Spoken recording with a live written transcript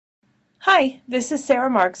Hi, this is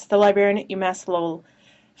Sarah Marks, the librarian at UMass Lowell.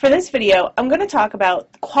 For this video, I'm going to talk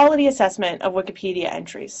about the quality assessment of Wikipedia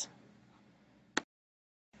entries.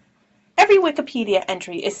 Every Wikipedia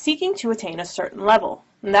entry is seeking to attain a certain level,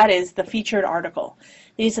 and that is the featured article.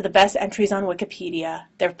 These are the best entries on Wikipedia.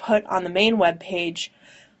 They're put on the main web page,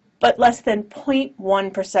 but less than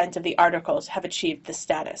 0.1% of the articles have achieved this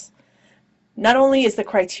status. Not only is the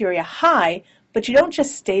criteria high, but you don't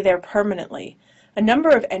just stay there permanently. A number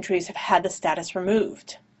of entries have had the status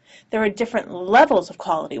removed. There are different levels of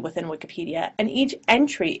quality within Wikipedia, and each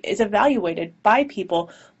entry is evaluated by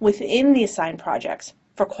people within the assigned projects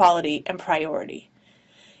for quality and priority.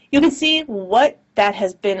 You can see what that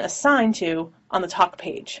has been assigned to on the talk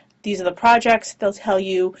page. These are the projects. They'll tell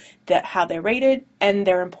you how they're rated and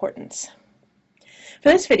their importance. For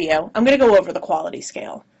this video, I'm going to go over the quality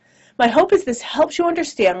scale. My hope is this helps you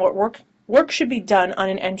understand what work should be done on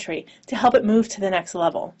an entry to help it move to the next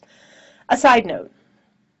level. A side note,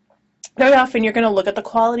 very often you're going to look at the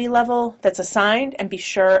quality level that's assigned and be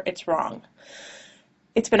sure it's wrong.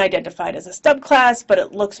 It's been identified as a stub class, but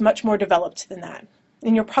it looks much more developed than that.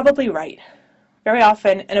 And you're probably right. Very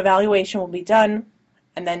often an evaluation will be done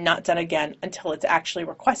and then not done again until it's actually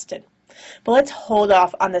requested. But let's hold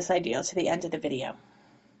off on this idea to the end of the video.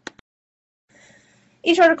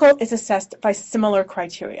 Each article is assessed by similar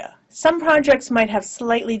criteria. Some projects might have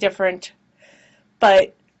slightly different,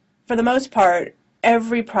 but for the most part,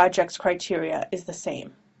 every project's criteria is the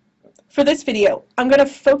same. For this video, I'm going to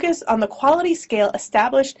focus on the quality scale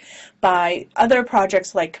established by other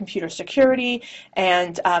projects like computer security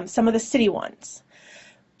and some of the city ones.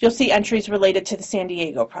 You'll see entries related to the San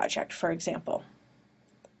Diego project, for example.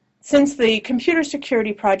 Since the computer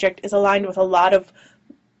security project is aligned with a lot of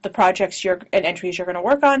the projects and entries you're going to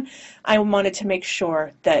work on, I wanted to make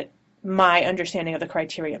sure that my understanding of the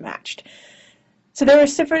criteria matched. So there are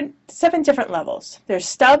seven different levels. There's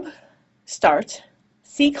stub, start,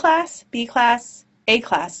 C class, B class, A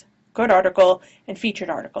class, good article, and featured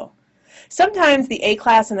article. Sometimes the A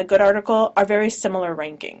class and the good article are very similar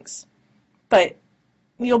rankings, but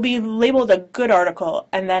you'll be labeled a good article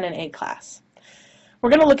and then an A class. We're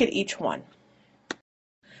going to look at each one.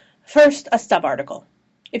 First, a stub article.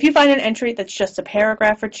 If you find an entry that's just a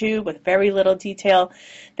paragraph or two with very little detail,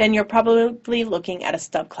 then you're probably looking at a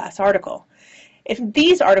stub class article. If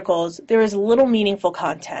these articles, there is little meaningful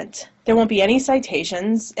content, there won't be any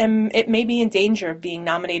citations, and it may be in danger of being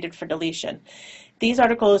nominated for deletion. These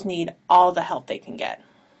articles need all the help they can get.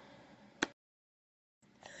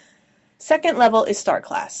 Second level is start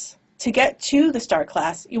class. To get to the start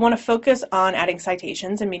class, you want to focus on adding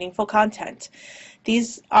citations and meaningful content.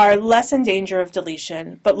 These are less in danger of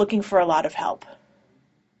deletion, but looking for a lot of help.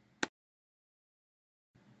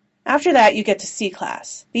 After that, you get to C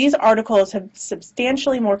class. These articles have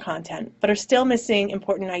substantially more content, but are still missing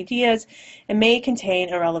important ideas and may contain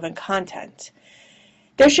irrelevant content.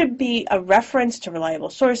 There should be a reference to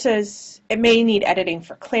reliable sources. It may need editing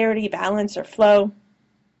for clarity, balance, or flow.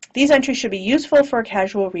 These entries should be useful for a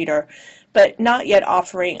casual reader, but not yet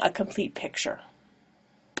offering a complete picture.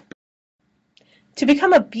 To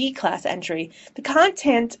become a B class entry, the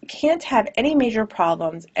content can't have any major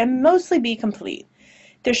problems and mostly be complete.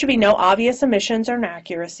 There should be no obvious omissions or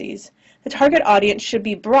inaccuracies. The target audience should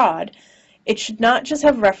be broad. It should not just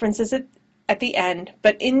have references at the end,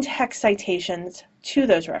 but in-text citations to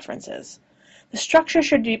those references. The structure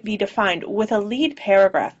should be defined with a lead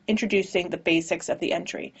paragraph introducing the basics of the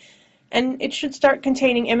entry, and it should start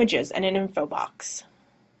containing images and an info box.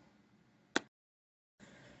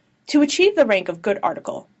 To achieve the rank of good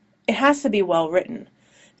article, it has to be well written.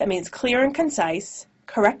 That means clear and concise,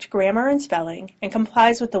 correct grammar and spelling, and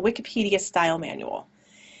complies with the Wikipedia style manual.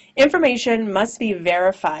 Information must be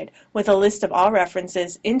verified with a list of all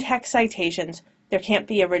references, in-text citations. There can't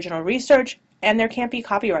be original research, and there can't be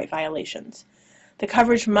copyright violations. The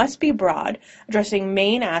coverage must be broad, addressing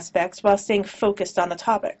main aspects while staying focused on the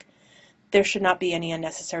topic. There should not be any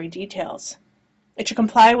unnecessary details. It should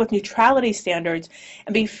comply with neutrality standards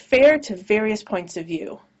and be fair to various points of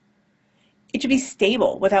view. It should be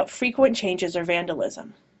stable without frequent changes or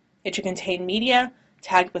vandalism. It should contain media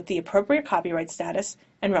tagged with the appropriate copyright status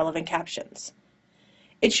and relevant captions.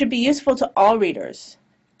 It should be useful to all readers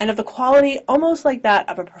and of the quality almost like that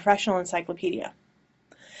of a professional encyclopedia.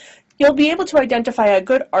 You'll be able to identify a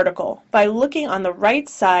good article by looking on the right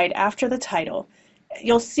side after the title.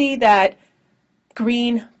 You'll see that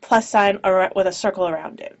green plus sign with a circle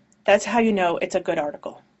around it. That's how you know it's a good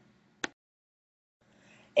article.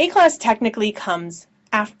 A class technically comes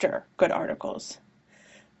after good articles,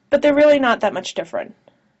 but they're really not that much different.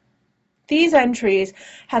 These entries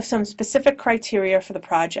have some specific criteria for the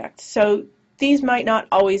project, so these might not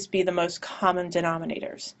always be the most common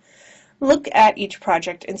denominators. Look at each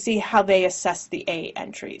project and see how they assess the A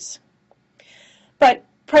entries. But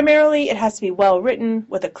primarily, it has to be well written,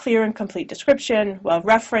 with a clear and complete description, well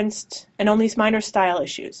referenced, and only minor style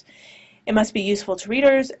issues. It must be useful to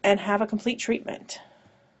readers and have a complete treatment.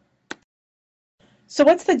 So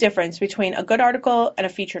what's the difference between a good article and a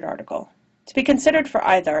featured article? To be considered for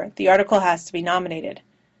either, the article has to be nominated.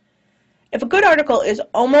 If a good article is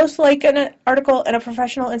almost like an article in a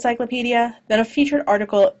professional encyclopedia, then a featured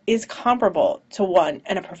article is comparable to one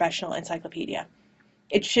in a professional encyclopedia.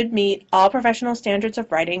 It should meet all professional standards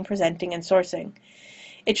of writing, presenting, and sourcing.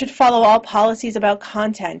 It should follow all policies about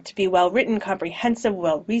content to be well-written, comprehensive,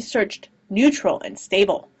 well-researched, neutral, and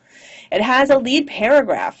stable. It has a lead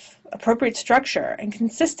paragraph, appropriate structure, and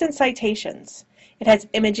consistent citations. It has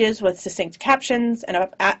images with succinct captions and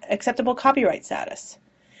acceptable copyright status.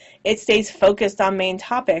 It stays focused on main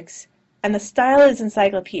topics, and the style is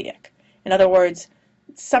encyclopedic. In other words,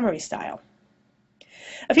 summary style.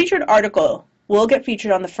 A featured article will get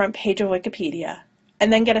featured on the front page of Wikipedia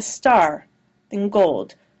and then get a star in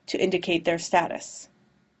gold to indicate their status.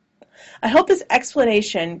 I hope this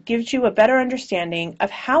explanation gives you a better understanding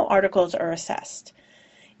of how articles are assessed.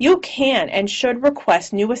 You can and should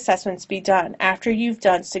request new assessments be done after you've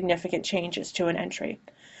done significant changes to an entry.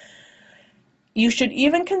 You should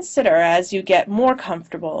even consider, as you get more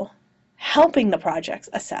comfortable, helping the projects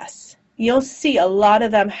assess. You'll see a lot of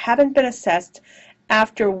them haven't been assessed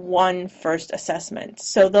after one first assessment,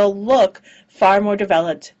 so they'll look far more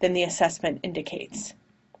developed than the assessment indicates.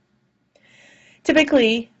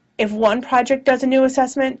 Typically, if one project does a new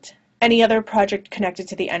assessment, any other project connected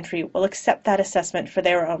to the entry will accept that assessment for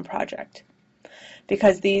their own project,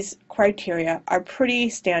 because these criteria are pretty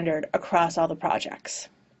standard across all the projects.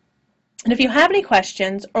 And if you have any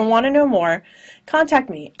questions or want to know more, contact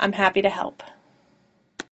me. I'm happy to help.